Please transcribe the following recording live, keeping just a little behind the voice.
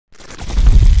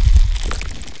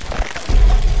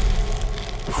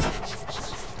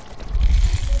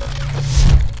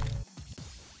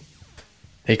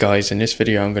Hey guys, in this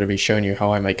video I'm going to be showing you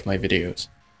how I make my videos.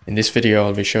 In this video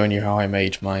I'll be showing you how I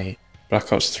made my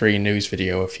Black Ops 3 news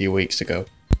video a few weeks ago.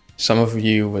 Some of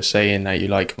you were saying that you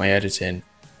like my editing,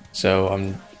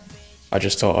 so I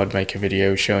just thought I'd make a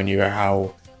video showing you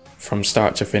how, from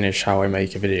start to finish, how I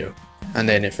make a video. And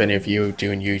then if any of you are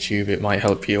doing YouTube, it might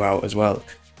help you out as well.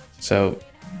 So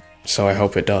I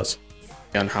hope it does.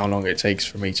 And how long it takes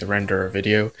for me to render a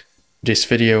video. This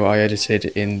video I edited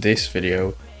in this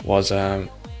video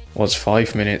was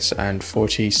 5 minutes and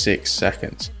 46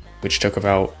 seconds, which took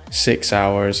about 6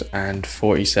 hours and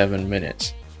 47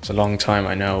 minutes. It's a long time,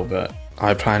 I know, but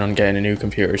I plan on getting a new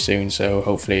computer soon, so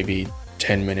hopefully it'll be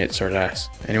 10 minutes or less.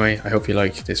 Anyway, I hope you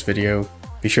liked this video.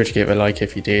 Be sure to give it a like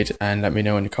if you did, and let me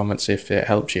know in the comments if it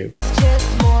helped you.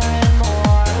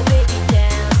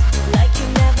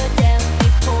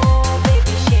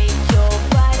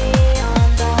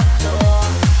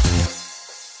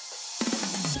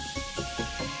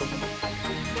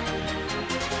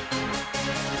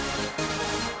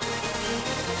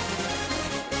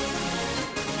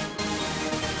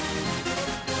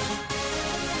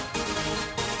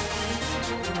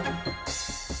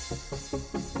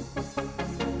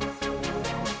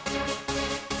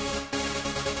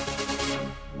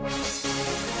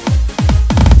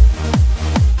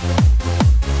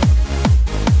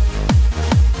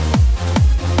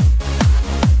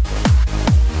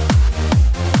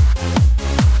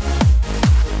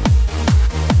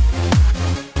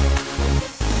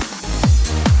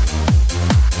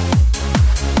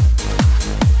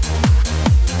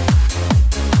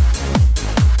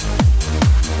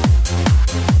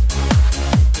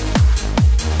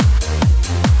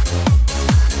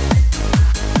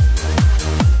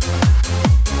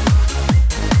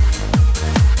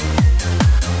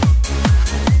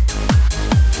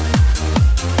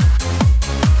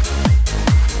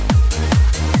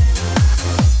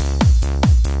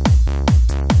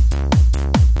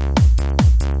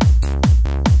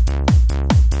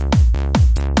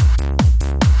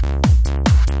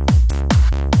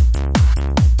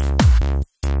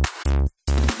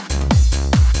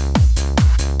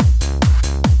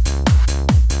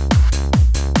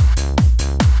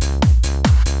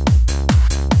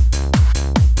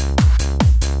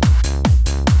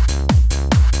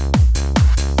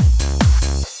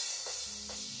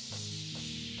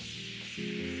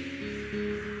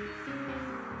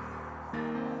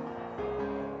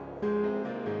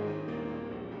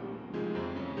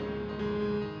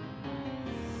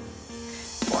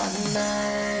 One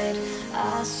night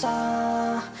I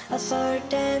saw her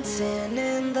dancing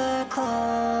in the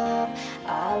club.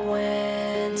 I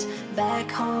went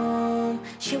back home.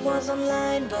 She was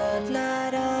online but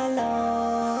not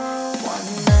alone.